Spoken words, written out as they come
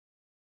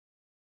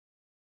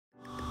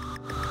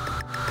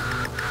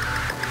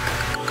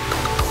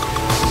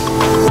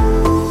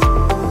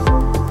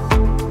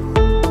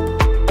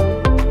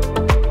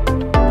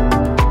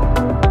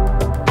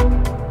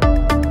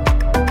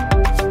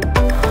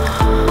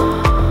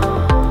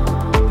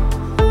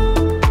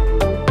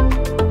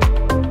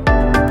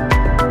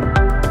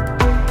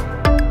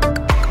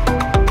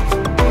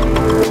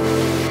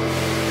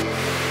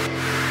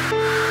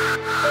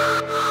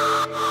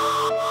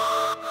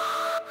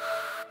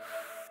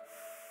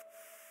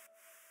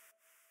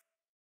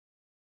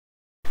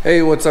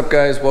Hey, what's up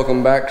guys?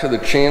 Welcome back to the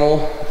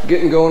channel.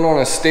 Getting going on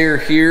a stair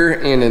here,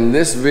 and in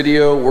this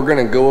video we're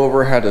going to go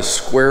over how to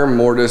square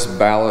mortise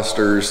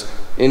balusters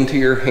into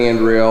your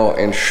handrail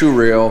and shoe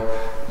rail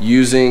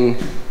using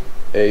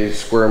a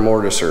square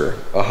mortiser,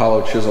 a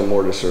hollow chisel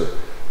mortiser.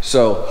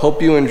 So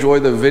hope you enjoy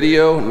the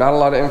video. Not a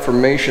lot of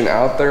information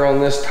out there on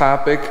this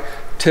topic.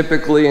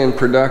 Typically in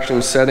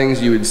production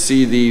settings you would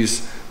see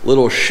these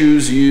little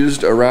shoes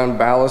used around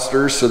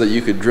balusters so that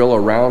you could drill a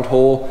round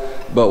hole,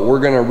 but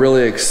we're going to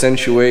really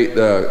accentuate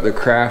the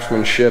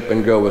craftsmanship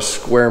and go with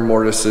square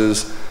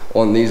mortises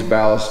on these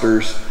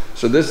balusters.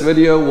 So this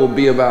video will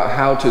be about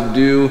how to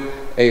do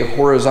a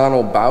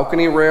horizontal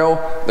balcony rail.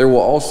 There will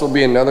also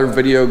be another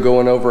video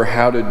going over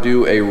how to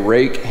do a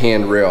rake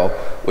handrail,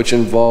 which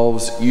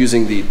involves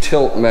using the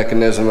tilt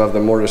mechanism of the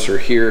mortiser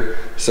here.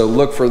 So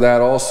look for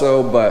that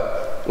also,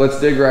 but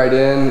let's dig right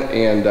in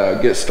and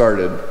get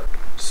started.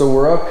 So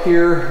we're up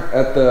here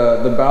at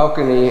the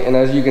balcony, and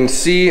as you can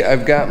see,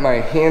 I've got my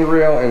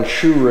handrail and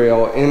shoe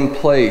rail in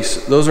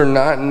place. Those are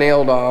not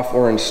nailed off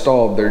or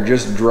installed, they're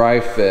just dry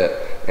fit.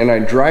 And I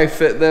dry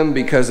fit them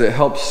because it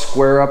helps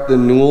square up the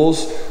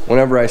newels.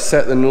 Whenever I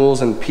set the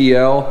newels in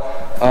PL,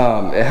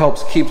 it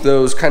helps keep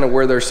those kind of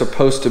where they're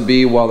supposed to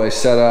be while they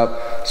set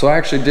up. So I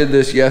actually did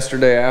this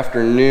yesterday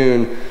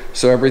afternoon,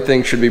 so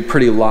everything should be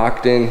pretty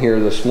locked in here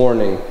this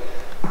morning.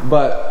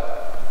 But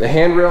the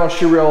handrail and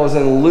shoe rail is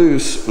in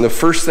loose, and the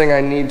first thing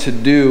I need to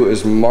do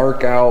is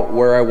mark out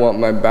where I want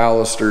my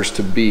balusters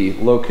to be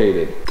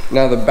located.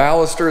 Now the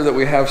baluster that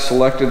we have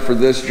selected for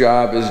this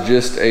job is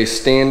just a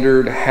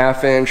standard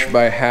 1/2 inch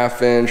by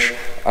 1/2 inch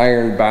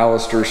iron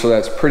baluster, so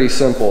that's pretty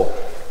simple.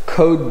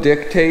 Code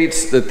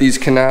dictates that these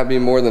cannot be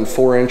more than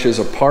 4 inches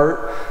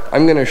apart.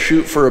 I'm going to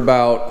shoot for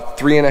about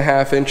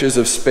 3.5 inches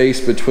of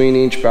space between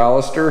each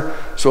baluster,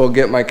 so I'll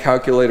get my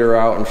calculator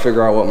out and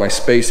figure out what my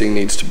spacing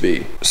needs to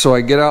be. So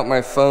I get out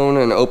my phone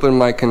and open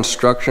my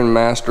Construction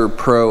Master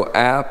Pro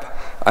app.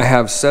 I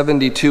have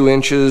 72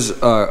 inches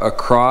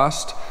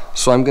across,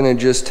 so I'm going to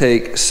just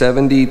take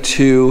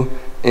 72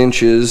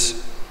 inches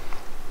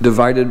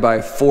divided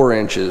by 4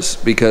 inches,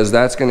 because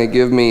that's going to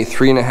give me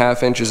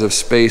 3.5 inches of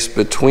space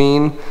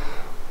between,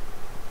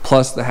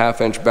 plus the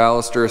 1/2 inch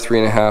baluster.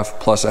 3.5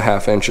 plus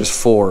 1/2 inch is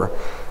 4.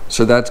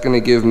 So that's going to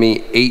give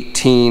me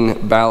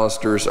 18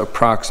 balusters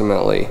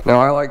approximately.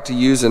 Now I like to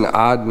use an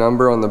odd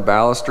number on the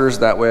balusters,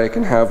 that way I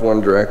can have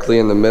one directly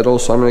in the middle.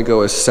 So I'm going to go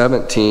with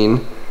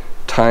 17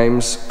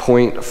 times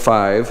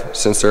 0.5,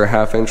 since they're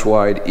 1/2 inch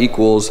wide,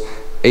 equals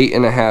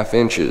 8.5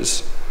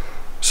 inches.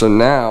 So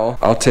now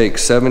I'll take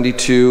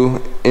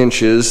 72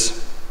 inches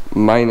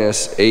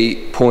minus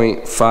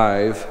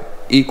 8.5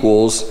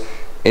 equals,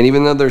 and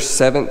even though there's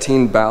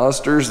 17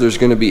 balusters, there's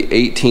going to be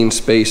 18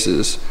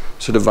 spaces.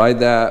 So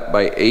divide that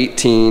by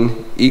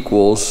 18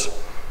 equals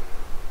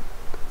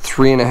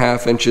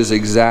 3.5 inches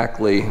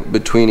exactly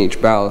between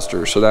each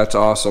baluster. So that's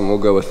awesome, we'll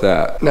go with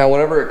that. Now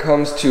whenever it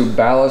comes to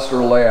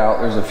baluster layout,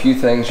 there's a few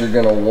things you're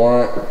going to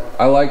want.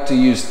 I like to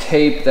use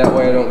tape, that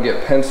way I don't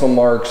get pencil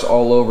marks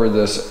all over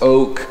this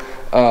oak.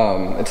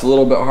 It's a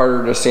little bit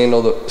harder to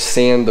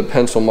sand the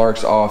pencil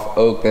marks off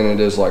oak than it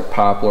is like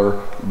poplar,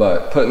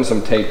 but putting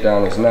some tape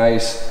down is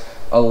nice.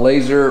 A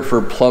laser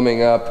for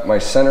plumbing up my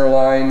center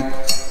line,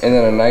 and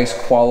then a nice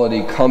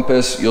quality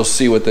compass. You'll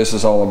see what this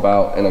is all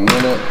about in a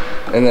minute.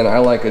 And then I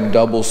like a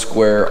double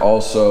square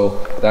also,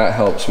 that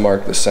helps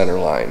mark the center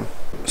line.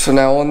 So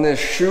now on this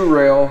shoe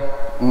rail,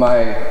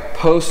 my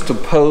post to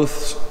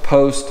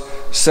post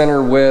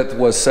center width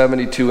was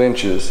 72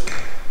 inches.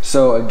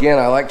 So again,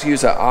 I like to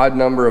use an odd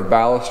number of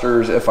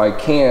balusters if I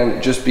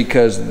can, just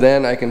because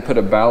then I can put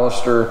a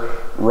baluster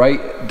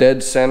right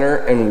dead center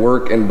and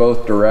work in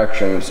both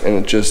directions, and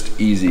it's just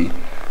easy.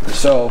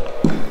 So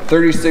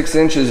 36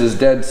 inches is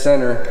dead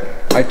center.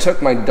 I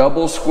took my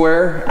double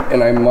square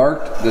and I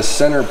marked the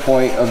center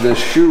point of this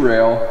shoe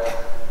rail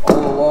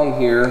all along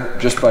here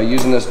just by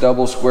using this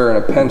double square and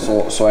a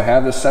pencil, so I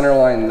have the center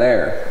line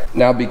there.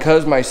 Now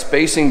because my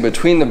spacing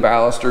between the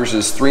balusters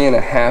is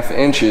 3.5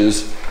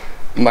 inches,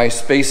 my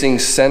spacing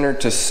center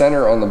to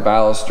center on the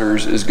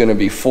balusters is going to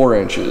be 4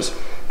 inches,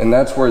 and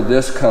that's where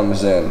this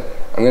comes in.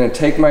 I'm going to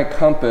take my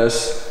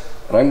compass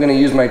and I'm going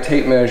to use my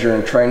tape measure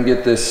and try and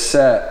get this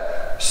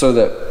set so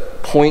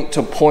that point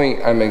to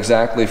point I'm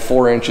exactly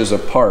 4 inches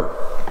apart.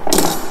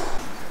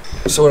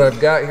 So what I've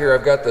got here,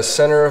 I've got the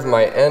center of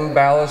my end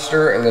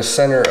baluster and the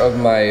center of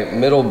my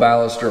middle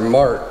baluster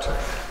marked,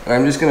 and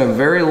I'm just going to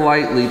very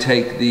lightly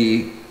take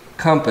the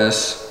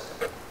compass,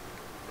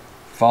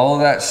 follow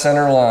that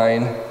center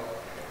line,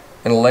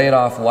 and lay it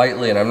off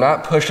lightly, and I'm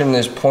not pushing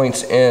these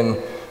points in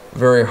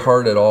very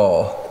hard at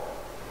all.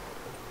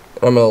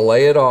 I'm going to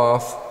lay it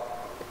off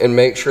and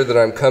make sure that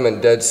I'm coming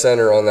dead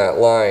center on that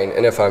line,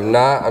 and if I'm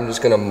not, I'm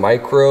just going to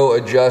micro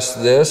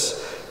adjust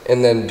this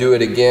and then do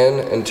it again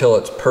until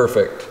it's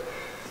perfect.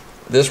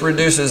 This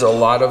reduces a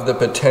lot of the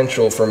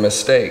potential for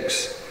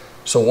mistakes.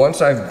 So once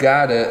I've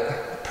got it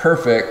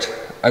perfect,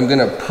 I'm going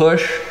to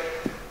push.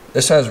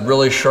 This has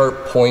really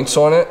sharp points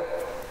on it,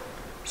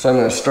 So I'm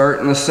going to start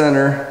in the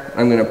center.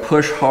 I'm going to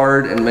push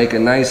hard and make a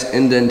nice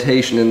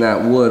indentation in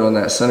that wood on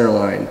that center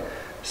line.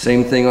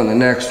 Same thing on the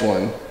next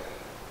one.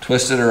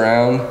 Twist it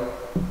around,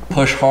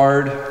 push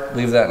hard,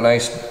 leave that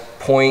nice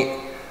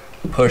point,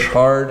 push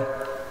hard,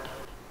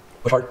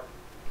 push hard.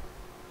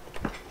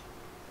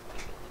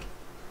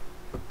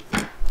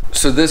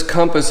 So this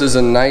compass is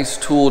a nice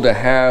tool to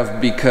have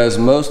because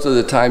most of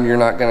the time you're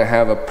not going to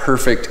have a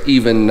perfect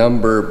even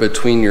number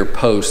between your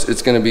posts.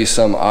 It's going to be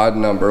some odd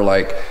number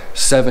like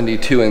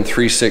 72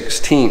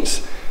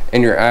 3/16,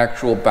 and your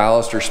actual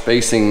baluster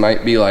spacing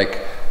might be like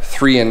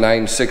 3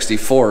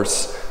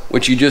 9/64,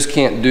 which you just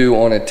can't do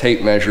on a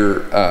tape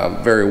measure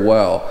very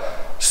well.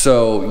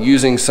 So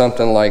using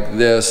something like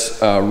this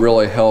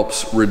really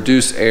helps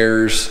reduce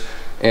errors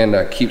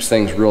and keeps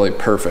things really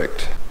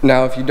perfect.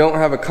 Now, if you don't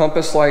have a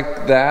compass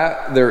like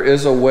that, there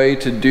is a way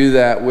to do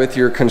that with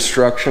your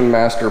Construction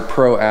Master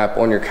Pro app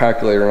on your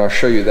calculator, and I'll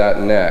show you that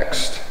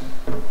next.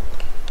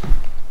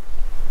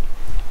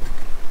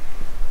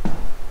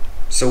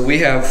 So we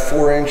have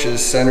 4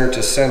 inches center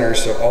to center,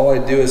 so all I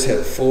do is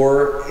hit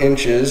 4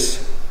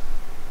 inches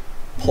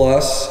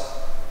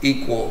plus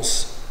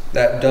equals.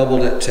 That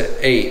doubled it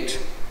to 8.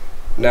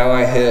 Now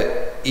I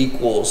hit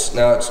equals,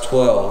 now it's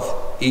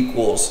 12,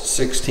 equals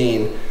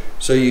 16.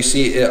 So you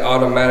see it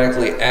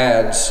automatically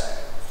adds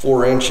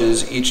 4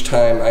 inches each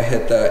time I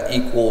hit that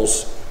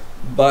equals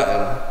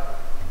button.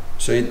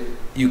 So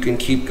you can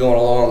keep going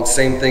along.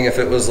 Same thing if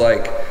it was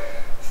like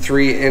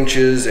 3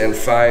 inches and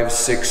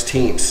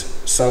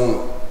 5/16,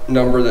 some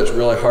number that's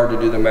really hard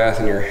to do the math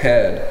in your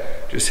head.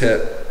 Just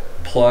hit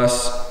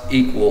plus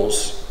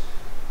equals,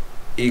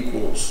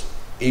 equals,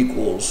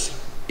 equals,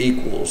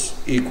 equals,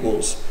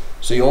 equals.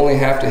 So you only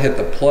have to hit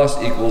the plus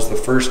equals the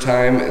first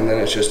time, and then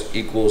it's just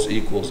equals,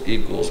 equals,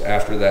 equals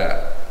after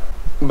that.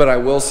 But I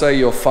will say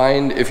you'll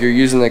find if you're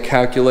using the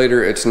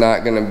calculator, it's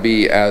not going to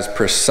be as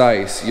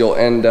precise. You'll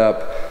end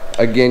up,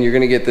 again, you're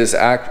going to get this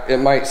it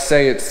might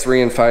say it's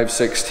 3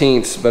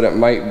 5/16, but it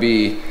might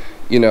be,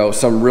 you know,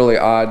 some really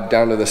odd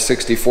down to the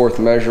 64th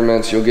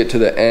measurements. You'll get to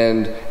the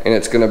end and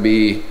it's going to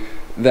be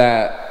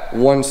that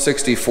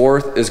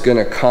 1/64 is going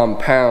to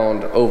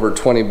compound over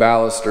 20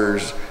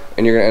 balusters,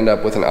 and you're going to end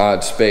up with an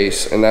odd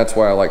space, and that's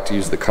why I like to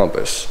use the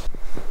compass.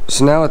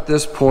 So now at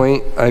this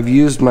point, I've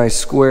used my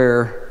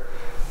square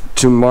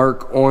to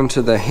mark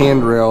onto the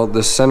handrail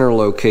the center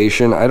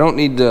location. I don't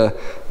need the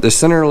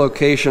center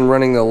location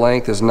running the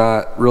length is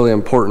not really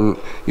important.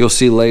 You'll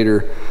see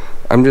later.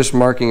 I'm just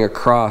marking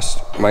across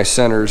my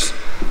centers.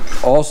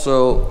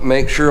 Also,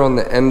 make sure on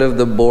the end of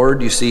the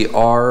board you see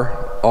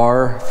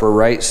R for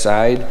right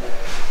side,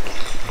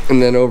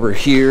 and then over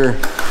here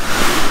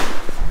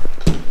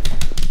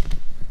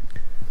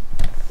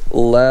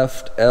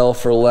left, L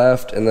for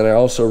left, and then I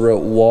also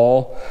wrote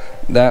wall.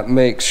 That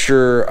makes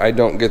sure I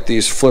don't get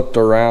these flipped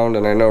around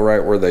and I know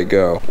right where they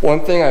go. One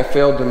thing I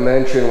failed to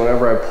mention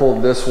whenever I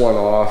pulled this one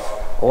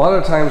off, a lot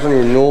of times on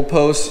your newel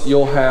posts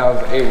you'll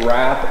have a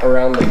wrap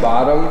around the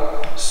bottom,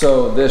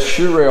 so this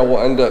shoe rail will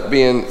end up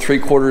being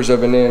 3/4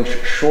 of an inch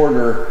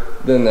shorter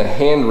than the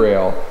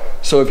handrail.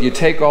 So if you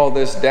take all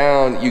this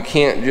down, you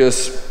can't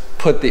just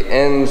put the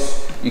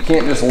ends, you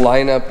can't just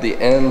line up the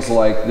ends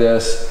like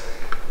this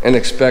and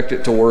expect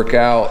it to work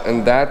out.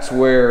 And that's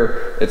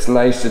where it's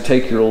nice to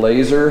take your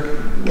laser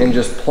and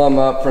just plumb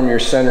up from your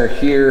center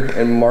here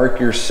and mark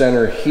your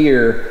center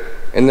here.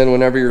 And then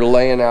whenever you're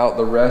laying out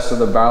the rest of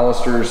the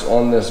balusters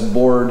on this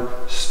board,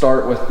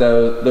 start with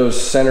those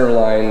center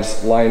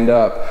lines lined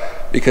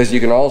up, because you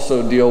can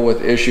also deal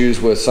with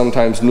issues with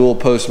sometimes newel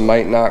posts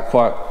might not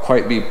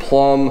quite be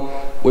plumb,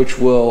 which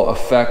will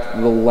affect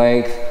the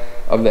length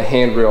of the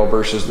handrail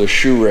versus the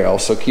shoe rail,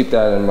 so keep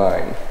that in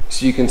mind.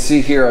 So you can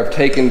see here I've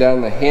taken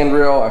down the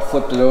handrail, I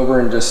flipped it over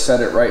and just set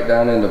it right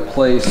down into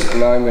place.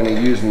 And now I'm going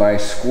to use my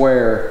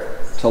square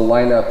to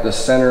line up the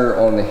center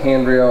on the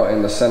handrail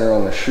and the center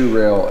on the shoe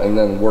rail, and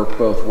then work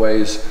both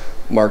ways,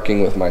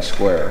 marking with my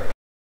square.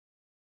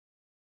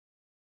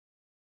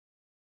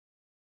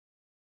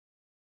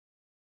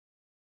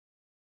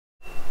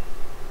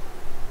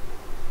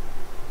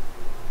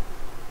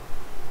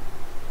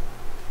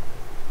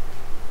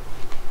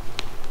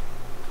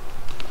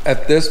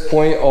 At this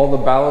point, all the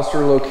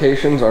baluster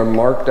locations are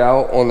marked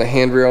out on the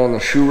handrail and the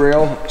shoe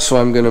rail, so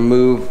I'm going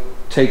to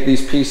take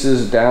these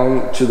pieces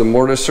down to the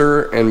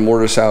mortiser and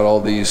mortise out all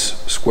these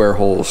square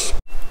holes.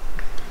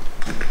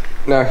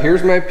 Now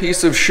here's my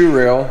piece of shoe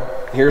rail,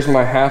 here's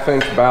my 1/2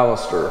 inch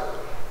baluster.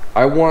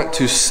 I want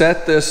to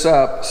set this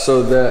up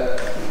so that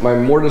my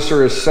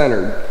mortiser is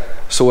centered.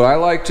 So what I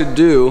like to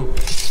do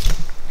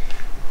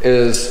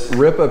is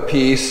rip a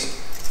piece,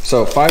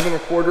 so 5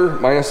 1/4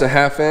 minus a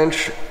 1/2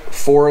 inch,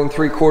 4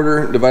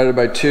 3/4 divided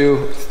by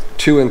 2,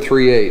 2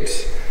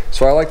 3/8.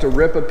 So I like to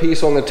rip a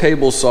piece on the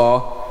table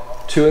saw,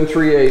 2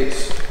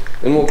 3/8.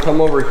 Then we'll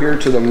come over here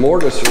to the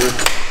mortiser.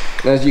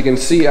 And as you can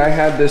see, I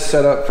had this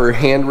set up for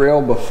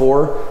handrail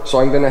before, so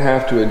I'm going to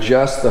have to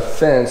adjust the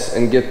fence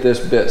and get this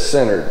bit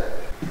centered.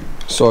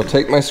 So I'll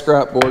take my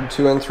scrap board,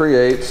 2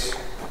 3/8.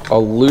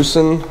 I'll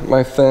loosen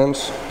my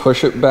fence,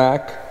 push it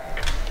back,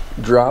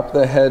 drop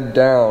the head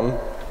down,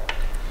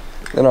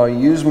 then I'll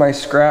use my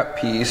scrap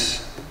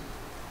piece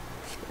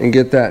and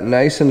get that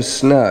nice and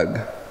snug.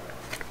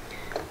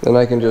 Then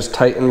I can just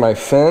tighten my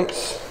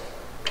fence.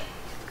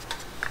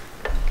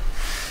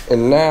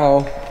 And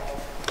now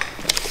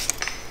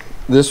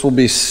this will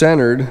be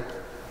centered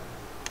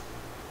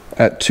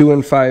at 2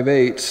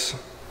 5/8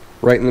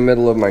 right in the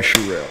middle of my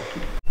shoe rail.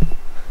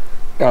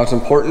 Now it's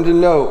important to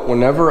note,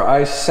 whenever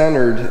I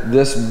centered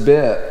this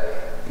bit,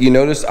 you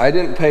notice I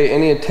didn't pay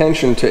any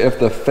attention to if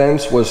the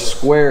fence was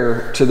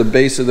square to the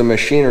base of the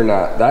machine or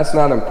not. That's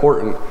not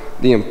important.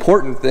 The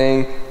important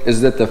thing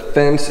is that the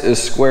fence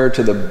is square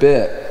to the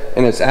bit,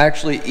 and it's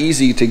actually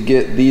easy to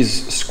get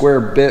these square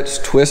bits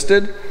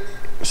twisted.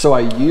 So I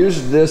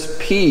used this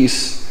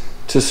piece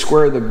to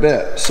square the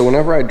bit. So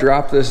whenever I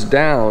drop this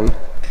down,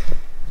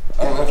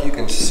 I don't know if you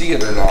can see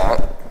it or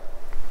not,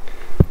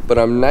 but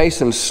I'm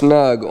nice and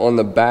snug on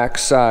the back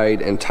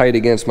side and tight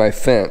against my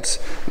fence.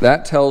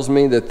 That tells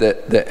me that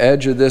the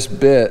edge of this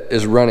bit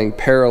is running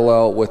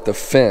parallel with the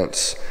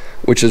fence,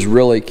 which is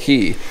really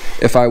key.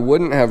 If I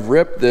wouldn't have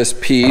ripped this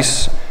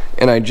piece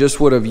and I just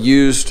would have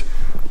used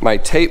my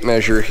tape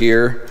measure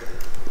here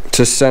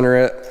to center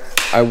it,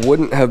 I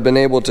wouldn't have been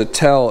able to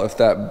tell if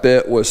that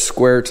bit was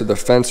square to the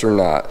fence or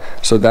not.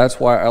 So that's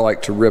why I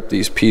like to rip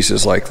these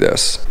pieces like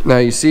this. Now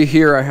you see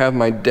here I have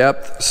my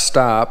depth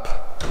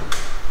stop,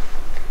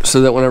 so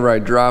that whenever I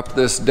drop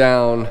this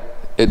down,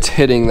 it's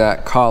hitting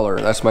that collar.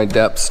 That's my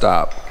depth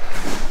stop.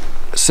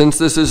 Since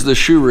this is the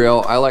shoe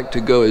rail, I like to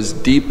go as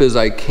deep as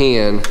I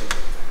can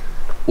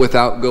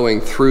without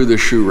going through the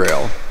shoe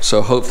rail.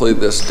 So hopefully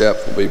this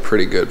depth will be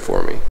pretty good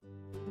for me.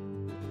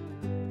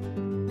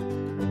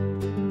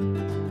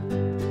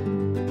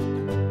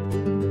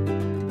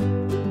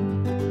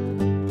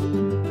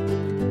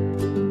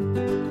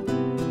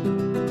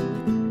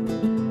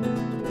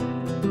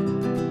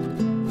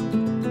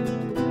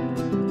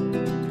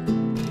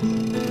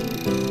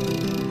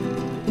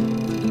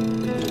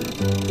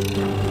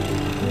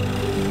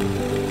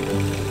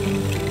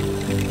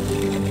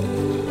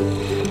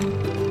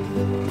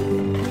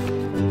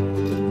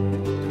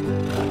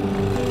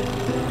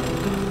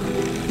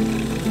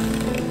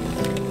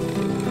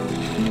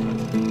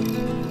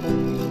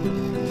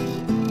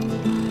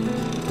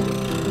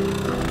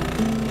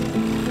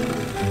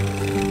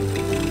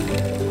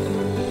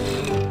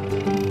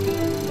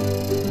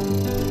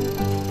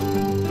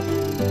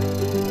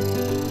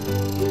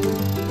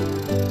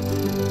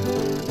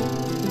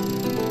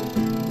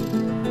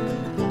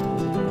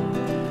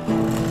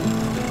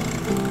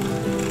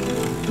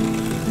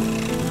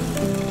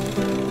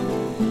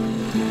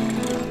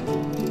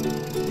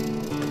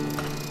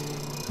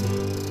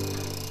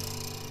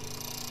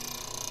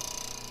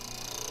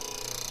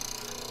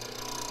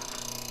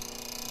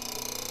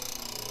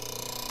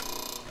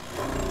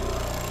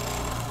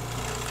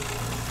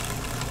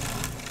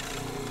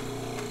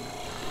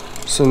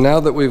 So now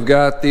that we've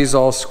got these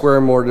all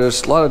square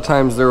mortised, a lot of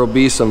times there will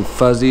be some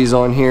fuzzies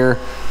on here.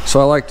 So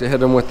I like to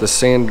hit them with the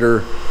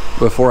sander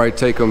before I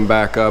take them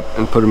back up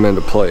and put them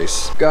into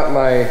place. Got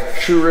my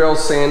shoe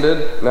rails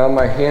sanded. Now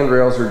my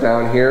handrails are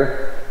down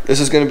here. This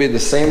is going to be the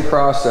same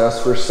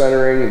process for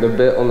centering the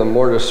bit on the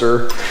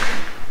mortiser.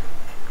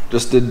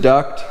 Just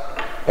deduct.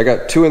 I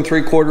got 2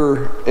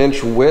 3/4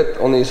 inch width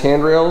on these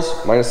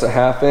handrails, minus a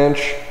 1/2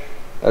 inch.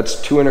 That's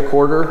 2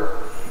 1/4.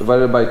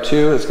 Divided by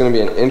 2, it's going to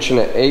be 1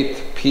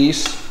 1/8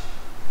 piece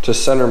to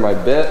center my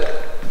bit.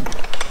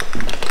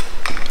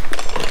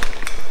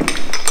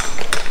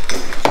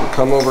 So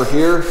come over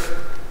here,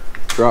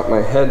 drop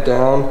my head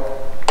down,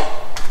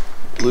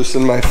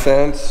 loosen my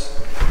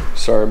fence.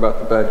 Sorry about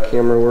the bad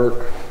camera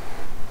work.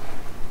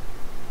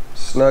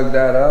 Snug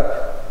that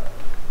up,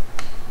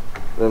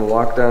 then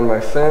lock down my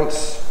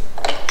fence,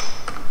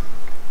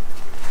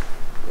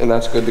 and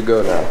that's good to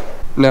go now.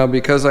 Now,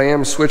 because I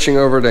am switching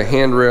over to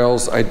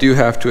handrails, I do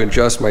have to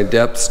adjust my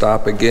depth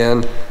stop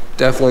again.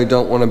 Definitely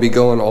don't want to be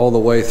going all the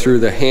way through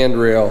the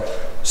handrail.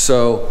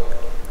 So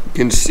you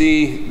can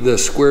see the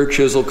square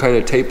chisel kind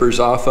of tapers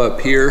off up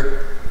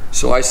here.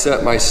 So I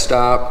set my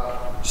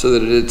stop so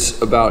that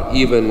it's about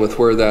even with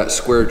where that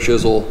square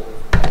chisel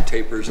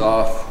tapers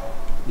off.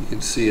 You can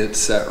see it's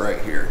set right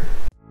here.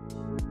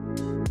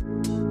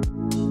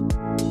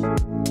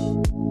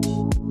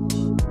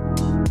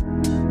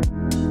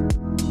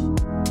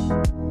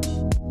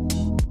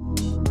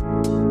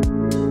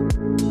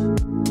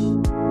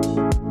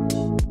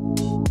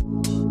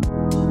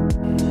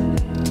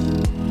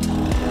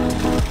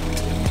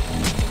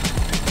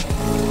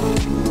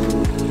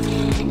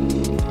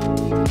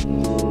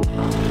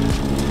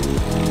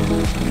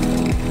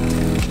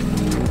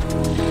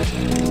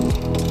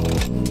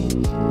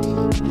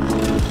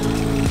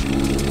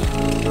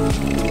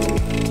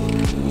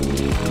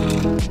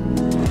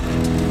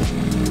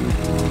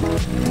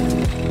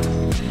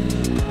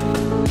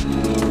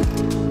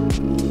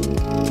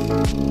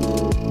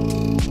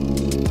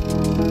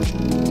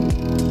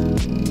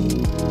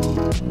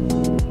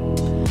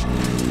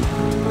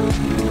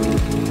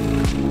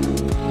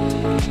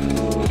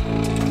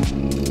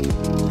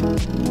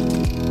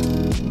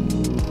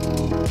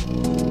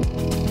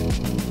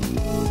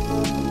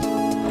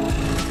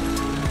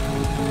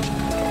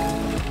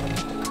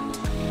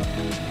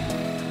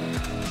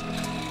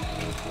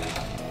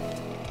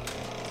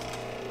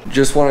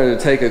 just wanted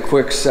to take a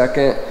quick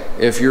second.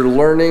 If you're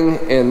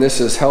learning and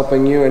this is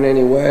helping you in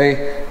any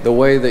way, the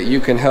way that you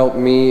can help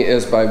me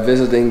is by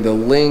visiting the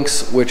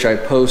links which I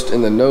post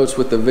in the notes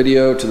with the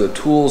video to the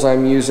tools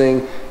I'm using.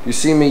 If you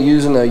see me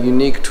using a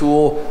unique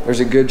tool, there's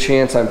a good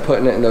chance I'm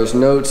putting it in those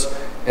notes,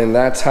 and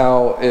that's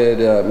how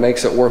it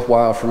makes it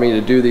worthwhile for me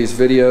to do these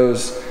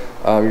videos.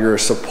 Your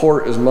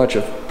support is much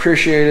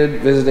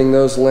appreciated visiting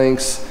those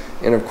links,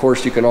 and of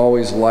course you can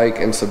always like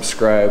and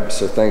subscribe,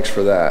 so thanks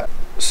for that.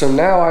 So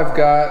now I've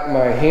got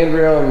my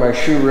handrail and my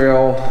shoe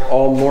rail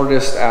all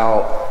mortised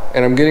out,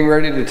 and I'm getting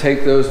ready to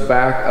take those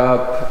back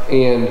up,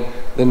 and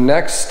the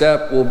next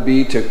step will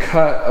be to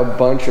cut a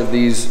bunch of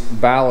these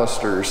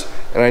balusters,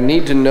 and I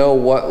need to know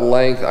what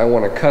length I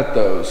want to cut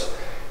those.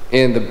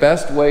 And the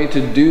best way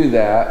to do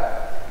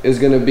that is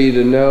going to be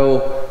to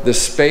know the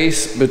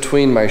space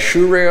between my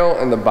shoe rail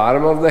and the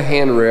bottom of the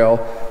handrail,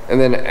 and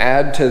then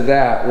add to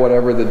that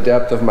whatever the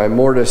depth of my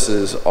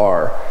mortises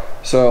are.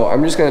 So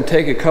I'm just going to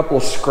take a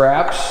couple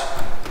scraps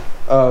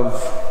of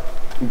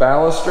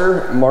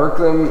baluster, mark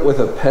them with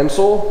a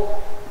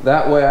pencil.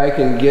 That way I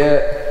can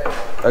get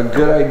a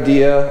good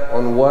idea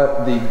on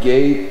what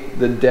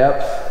the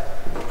depth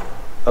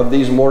of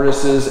these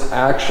mortises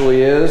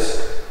actually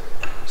is.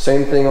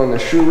 Same thing on the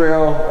shoe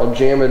rail. I'll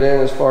jam it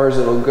in as far as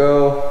it'll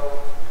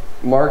go,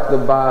 mark the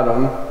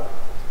bottom,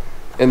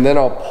 and then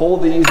I'll pull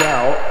these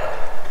out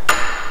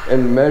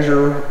and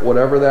measure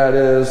whatever that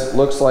is.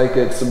 Looks like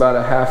it's about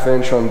a ½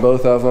 inch on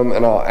both of them,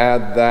 and I'll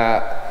add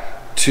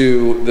that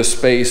to the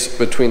space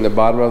between the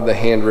bottom of the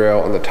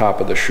handrail and the top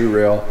of the shoe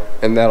rail,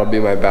 and that'll be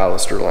my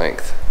baluster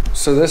length.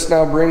 So this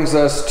now brings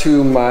us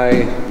to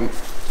my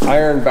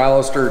iron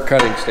baluster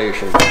cutting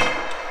station,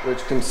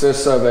 which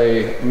consists of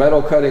a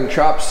metal cutting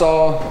chop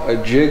saw,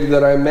 a jig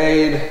that I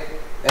made,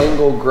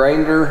 angle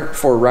grinder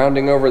for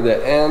rounding over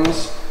the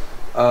ends.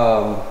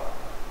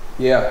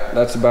 Yeah,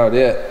 that's about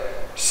it.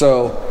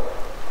 So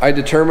I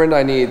determined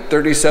I need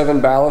 37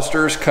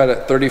 balusters cut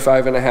at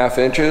 35.5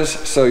 inches.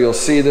 So you'll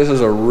see this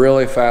is a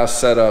really fast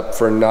setup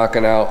for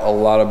knocking out a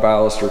lot of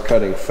baluster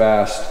cutting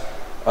fast.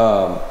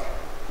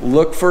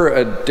 Look for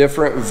a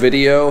different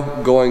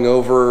video going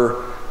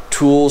over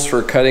tools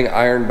for cutting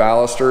iron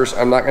balusters.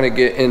 I'm not going to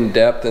get in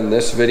depth in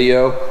this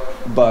video,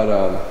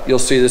 but you'll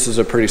see this is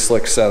a pretty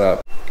slick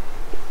setup.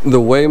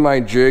 The way my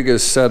jig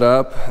is set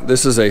up,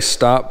 this is a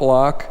stop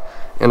block,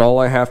 and all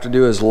I have to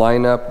do is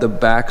line up the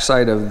back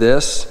side of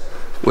this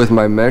with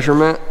my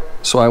measurement.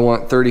 So I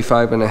want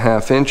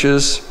 35.5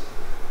 inches.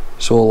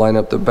 So we'll line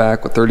up the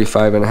back with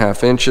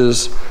 35.5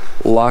 inches,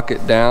 lock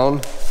it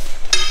down,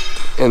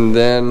 and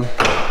then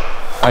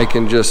I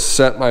can just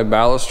set my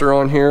baluster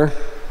on here,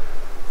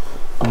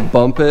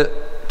 bump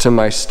it to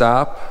my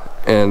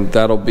stop, and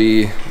that'll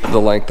be the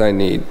length I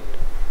need.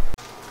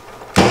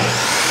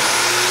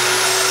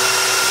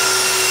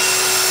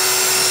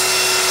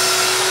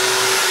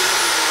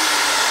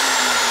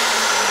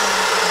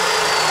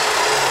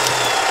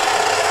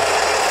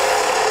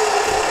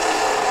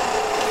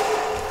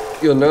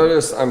 You'll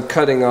notice I'm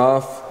cutting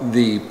off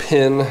the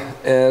pin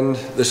end.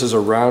 This is a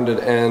rounded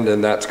end,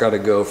 and that's got to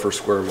go for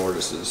square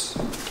mortises.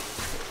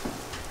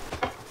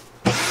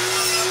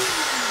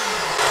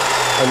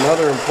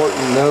 Another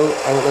important note,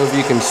 I don't know if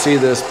you can see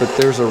this, but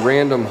there's a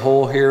random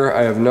hole here.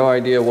 I have no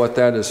idea what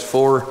that is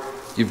for.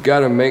 You've got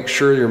to make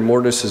sure your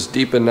mortise is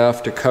deep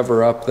enough to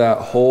cover up that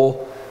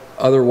hole.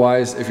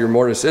 Otherwise, if your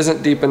mortise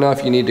isn't deep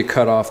enough, you need to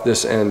cut off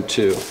this end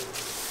too.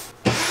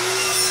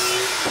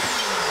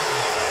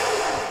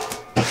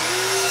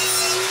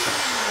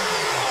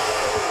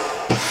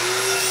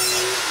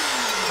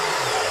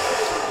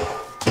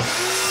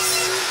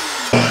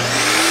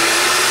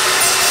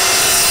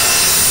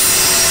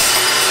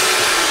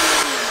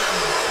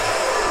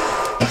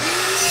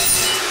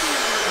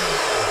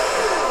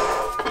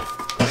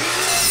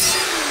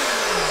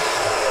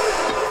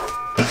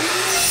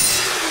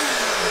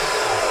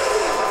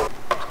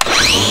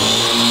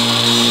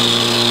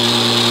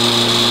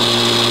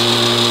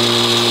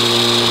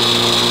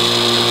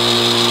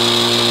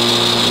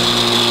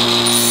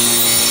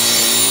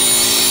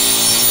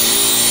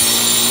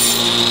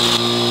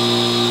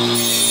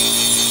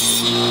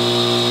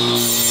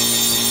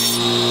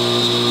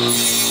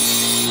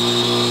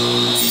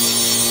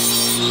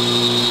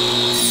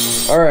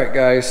 Alright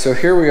guys, so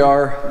here we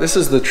are. This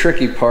is the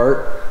tricky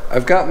part.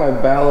 I've got my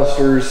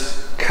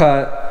balusters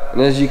cut,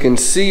 and as you can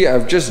see,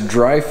 I've just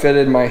dry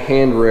fitted my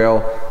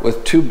handrail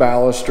with 2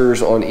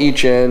 balusters on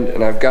each end,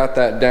 and I've got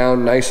that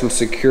down nice and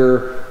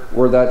secure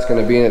where that's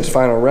going to be in its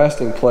final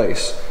resting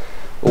place.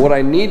 But what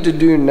I need to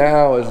do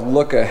now is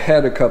look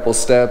ahead a couple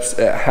steps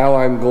at how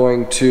I'm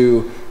going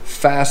to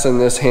fasten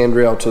this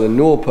handrail to the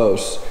newel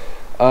posts.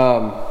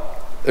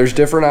 There's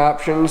different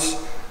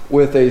options.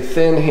 With a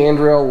thin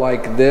handrail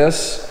like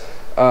this,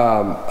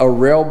 a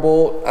rail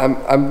bolt,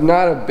 I'm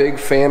not a big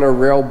fan of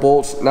rail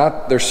bolts.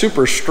 They're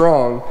super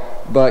strong,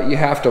 but you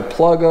have to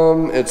plug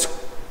them.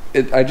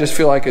 I just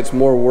feel like it's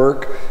more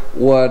work.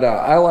 What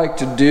I like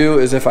to do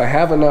is, if I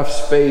have enough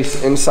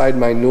space inside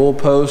my newel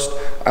post,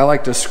 I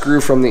like to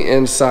screw from the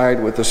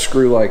inside with a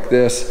screw like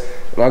this,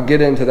 and I'll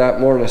get into that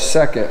more in a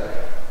second.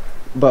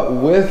 But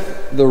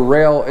with the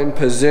rail in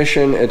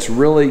position, it's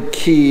really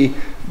key,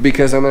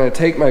 because I'm going to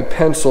take my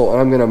pencil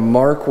and I'm going to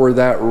mark where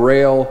that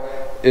rail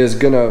is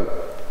going to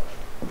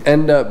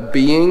end up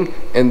being,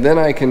 and then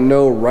I can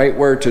know right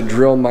where to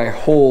drill my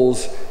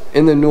holes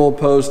in the newel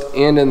post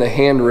and in the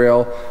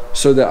handrail,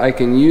 so that I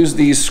can use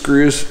these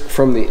screws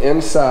from the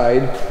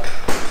inside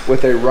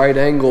with a right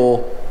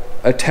angle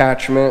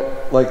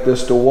attachment like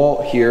this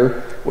DeWalt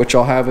here, which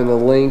I'll have in the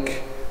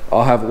link,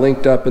 I'll have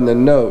linked up in the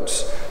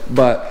notes.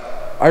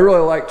 But I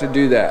really like to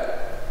do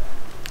that.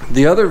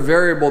 The other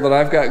variable that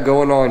I've got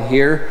going on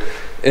here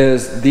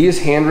is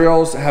these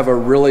handrails have a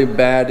really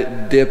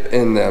bad dip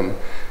in them.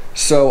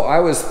 So I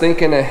was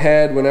thinking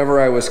ahead whenever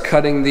I was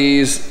cutting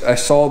these. I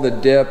saw the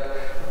dip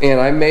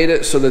and I made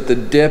it so that the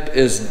dip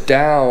is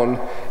down,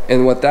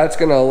 and what that's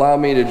going to allow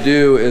me to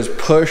do is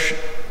push.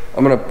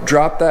 I'm going to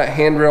drop that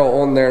handrail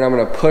on there and I'm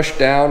going to push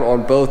down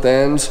on both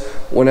ends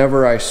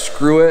whenever I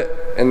screw it,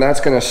 and that's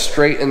going to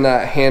straighten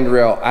that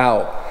handrail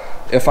out.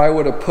 If I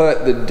would have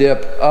put the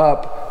dip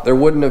up, there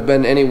wouldn't have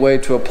been any way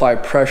to apply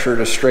pressure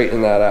to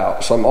straighten that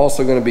out. So I'm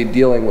also going to be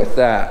dealing with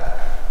that.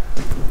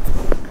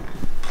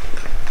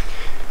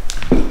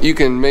 You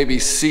can maybe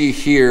see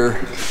here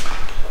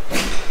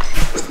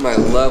with my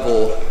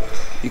level,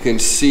 you can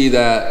see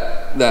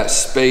that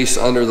space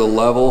under the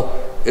level.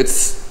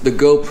 The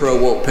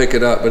GoPro won't pick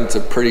it up, but it's a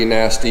pretty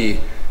nasty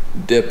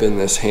dip in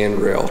this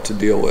handrail to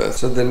deal with.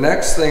 So the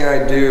next thing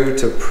I do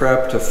to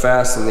prep to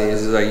fasten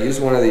these is I use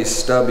one of these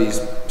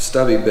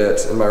stubby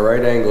bits in my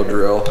right angle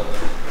drill.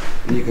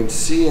 And you can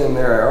see in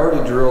there, I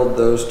already drilled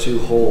those 2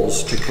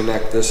 holes to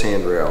connect this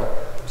handrail.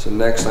 So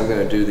next I'm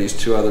going to do these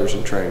 2 others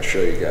and try and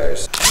show you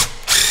guys.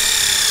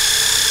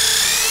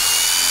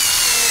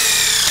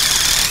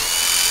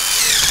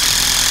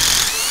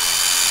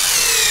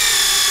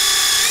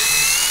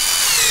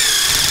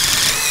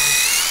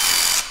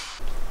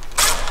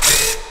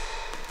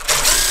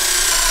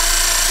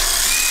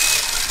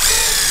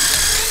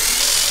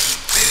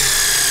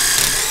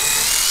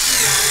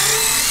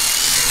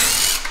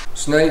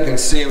 So now you can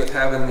see with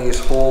having these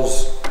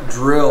holes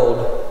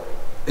drilled,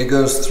 it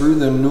goes through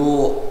the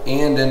newel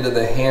and into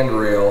the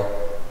handrail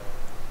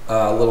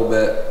a little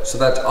bit. So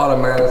that's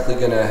automatically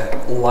going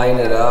to line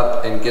it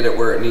up and get it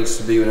where it needs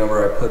to be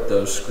whenever I put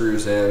those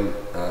screws in.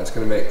 It's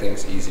going to make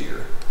things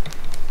easier.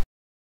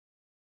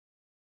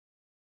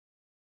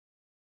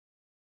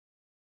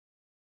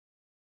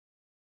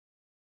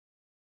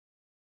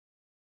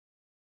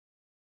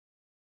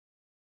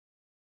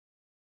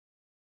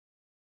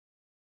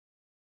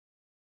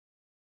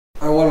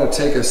 I want to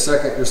take a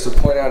second just to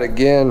point out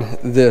again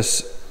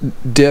this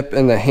dip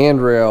in the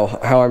handrail,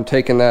 how I'm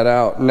taking that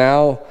out.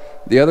 Now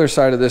the other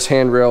side of this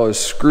handrail is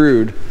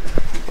screwed,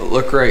 but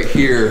look right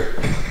here.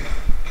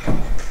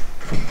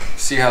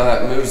 See how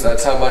that moves?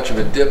 That's how much of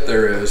a dip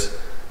there is.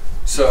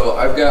 So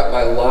I've got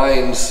my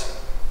lines,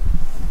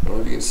 I don't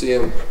know if you can see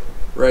them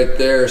right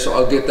there, so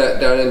I'll get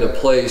that down into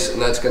place,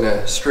 and that's going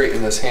to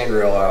straighten this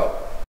handrail out.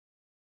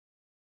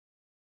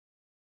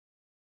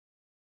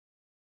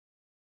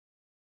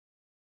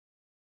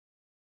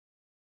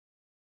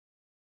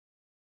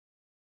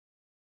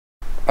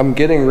 I'm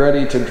getting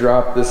ready to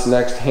drop this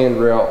next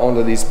handrail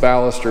onto these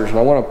balusters, and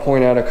I want to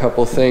point out a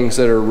couple things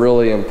that are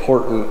really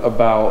important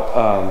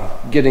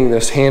about getting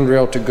this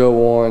handrail to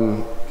go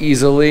on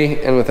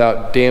easily and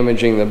without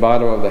damaging the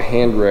bottom of the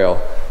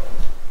handrail.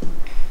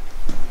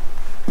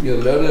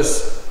 You'll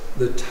notice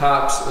the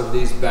tops of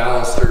these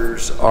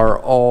balusters are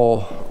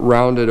all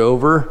rounded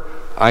over.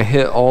 I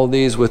hit all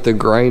these with the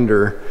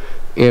grinder,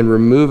 and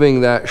removing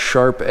that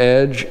sharp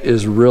edge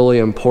is really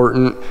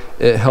important.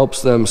 It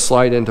helps them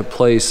slide into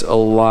place a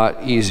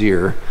lot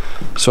easier.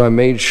 So I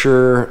made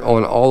sure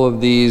on all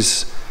of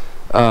these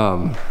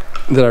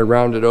that I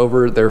rounded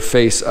over, they're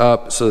face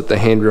up so that the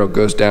handrail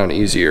goes down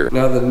easier.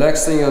 Now the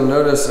next thing you'll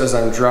notice as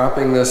I'm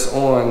dropping this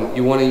on,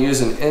 you want to use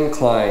an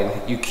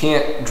incline. You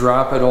can't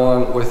drop it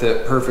on with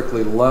it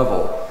perfectly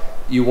level.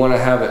 You want to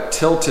have it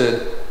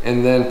tilted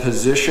and then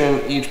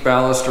position each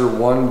baluster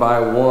one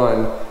by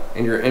one,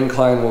 and your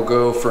incline will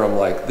go from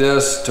like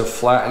this to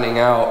flattening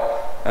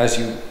out as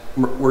you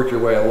work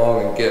your way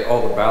along and get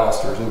all the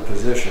balusters in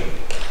position.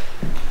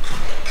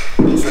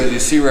 So as you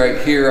see right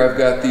here, I've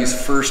got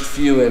these first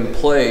few in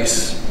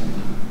place,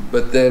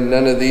 but then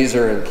none of these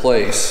are in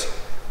place.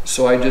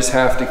 So I just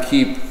have to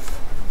keep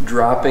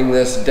dropping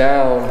this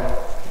down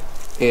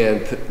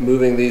and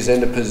moving these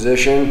into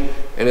position,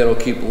 and it'll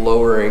keep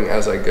lowering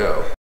as I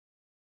go.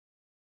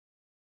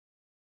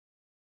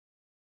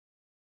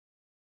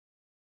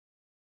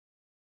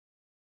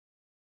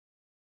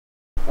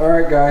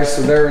 Alright guys,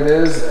 so there it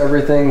is,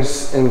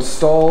 everything's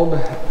installed.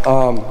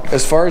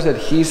 As far as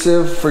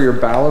adhesive for your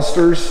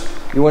balusters,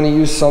 you want to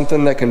use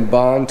something that can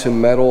bond to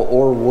metal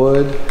or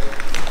wood.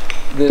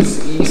 This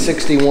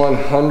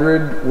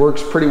E6100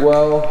 works pretty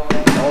well.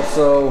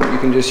 Also, you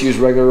can just use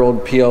regular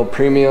old PL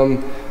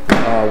Premium.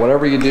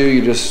 Whatever you do,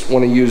 you just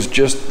want to use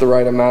just the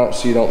right amount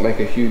so you don't make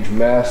a huge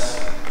mess.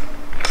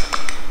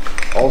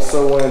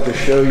 Also wanted to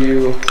show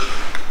you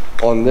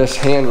on this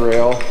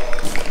handrail,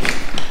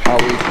 how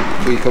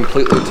we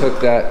completely took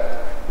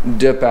that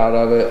dip out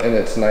of it and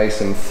it's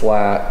nice and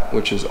flat,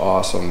 which is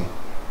awesome.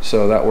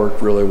 So that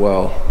worked really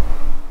well.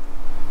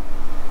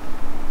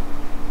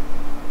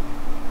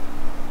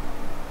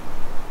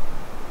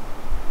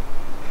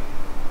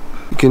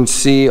 You can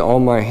see all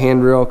my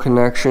handrail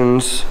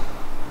connections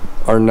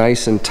are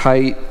nice and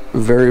tight,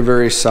 very,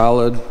 very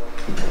solid.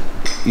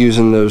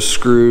 Using those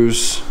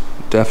screws,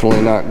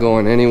 definitely not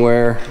going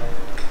anywhere.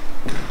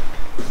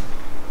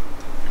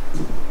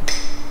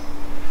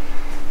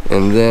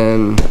 And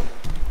then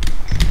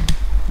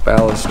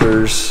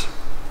balusters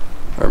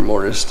are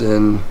mortised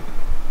in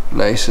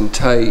nice and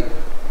tight.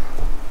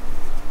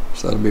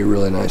 So that'll be a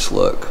really nice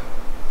look.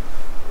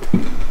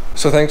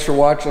 So thanks for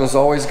watching as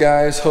always,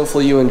 guys.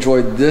 Hopefully you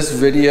enjoyed this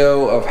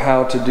video of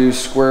how to do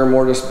square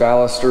mortise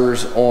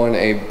balusters on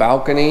a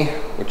balcony,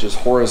 which is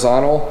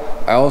horizontal.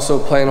 I also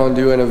plan on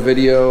doing a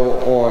video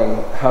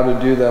on how to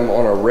do them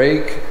on a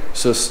rake,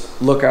 so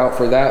look out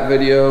for that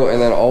video.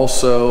 And then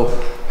also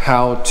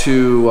how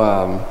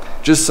to,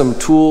 just some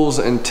tools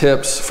and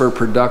tips for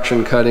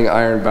production cutting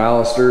iron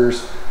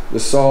balusters. The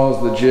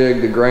saws, the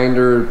jig, the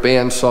grinder,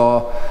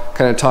 bandsaw,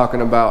 kind of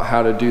talking about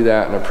how to do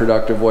that in a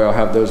productive way. I'll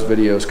have those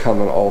videos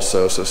coming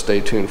also, so stay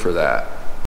tuned for that.